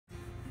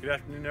Good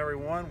afternoon,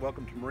 everyone.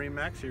 Welcome to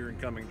MarineMax here in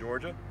Cumming,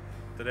 Georgia.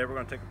 Today we're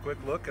going to take a quick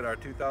look at our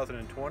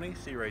 2020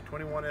 Sea Ray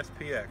 21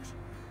 SPX.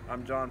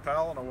 I'm John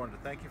Powell, and I wanted to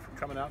thank you for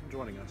coming out and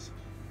joining us.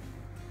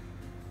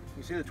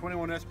 You see the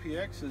 21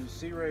 SPX is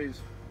Sea Ray's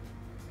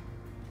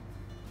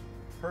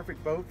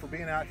perfect boat for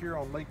being out here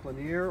on Lake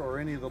Lanier or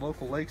any of the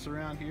local lakes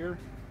around here.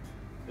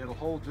 It'll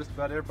hold just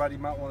about everybody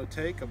you might want to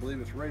take. I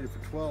believe it's rated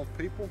for 12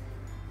 people.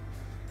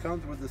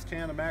 Comes with this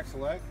Max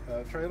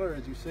trailer,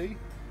 as you see.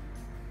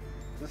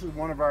 This is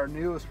one of our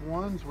newest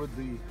ones with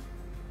the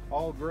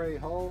all gray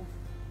hull,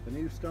 the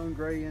new stone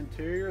gray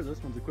interior.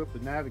 This one's equipped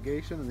with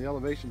navigation and the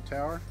elevation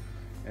tower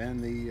and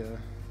the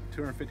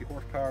 250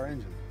 horsepower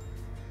engine.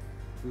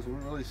 This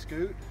won't really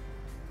scoot.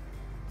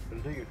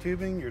 It'll do your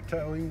tubing, your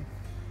towing,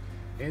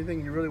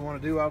 anything you really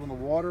want to do out on the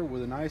water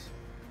with a nice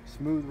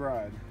smooth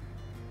ride.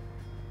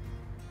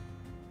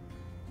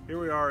 Here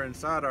we are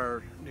inside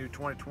our new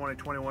 2020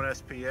 21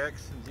 SPX.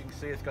 As you can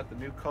see, it's got the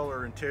new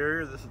color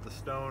interior. This is the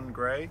stone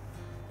gray.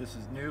 This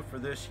is new for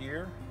this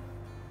year.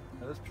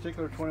 Now, this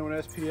particular 21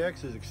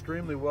 SPX is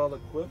extremely well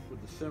equipped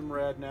with the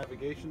Simrad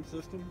navigation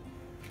system.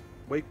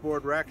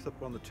 Wakeboard racks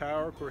up on the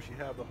tower. Of course, you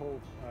have the whole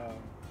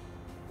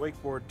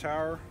wakeboard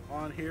tower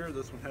on here.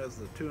 This one has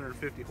the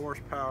 250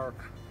 horsepower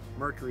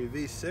Mercury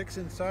V6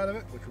 inside of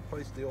it, which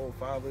replaced the old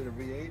 5-liter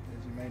V8,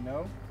 as you may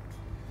know.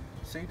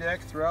 Sea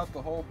decks throughout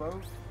the whole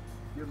boat.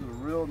 Gives it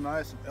a real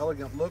nice and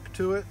elegant look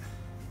to it.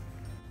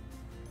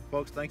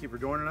 Folks, thank you for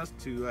joining us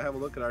to have a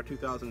look at our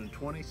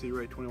 2020 Sea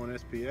Ray 21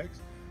 SPX.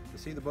 To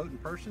see the boat in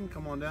person,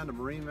 come on down to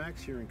MarineMax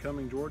here in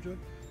Cumming, Georgia.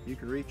 You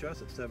can reach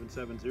us at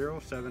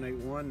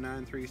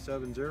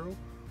 770-781-9370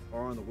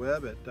 or on the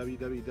web at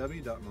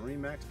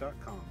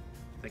www.marinemax.com.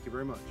 Thank you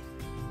very much.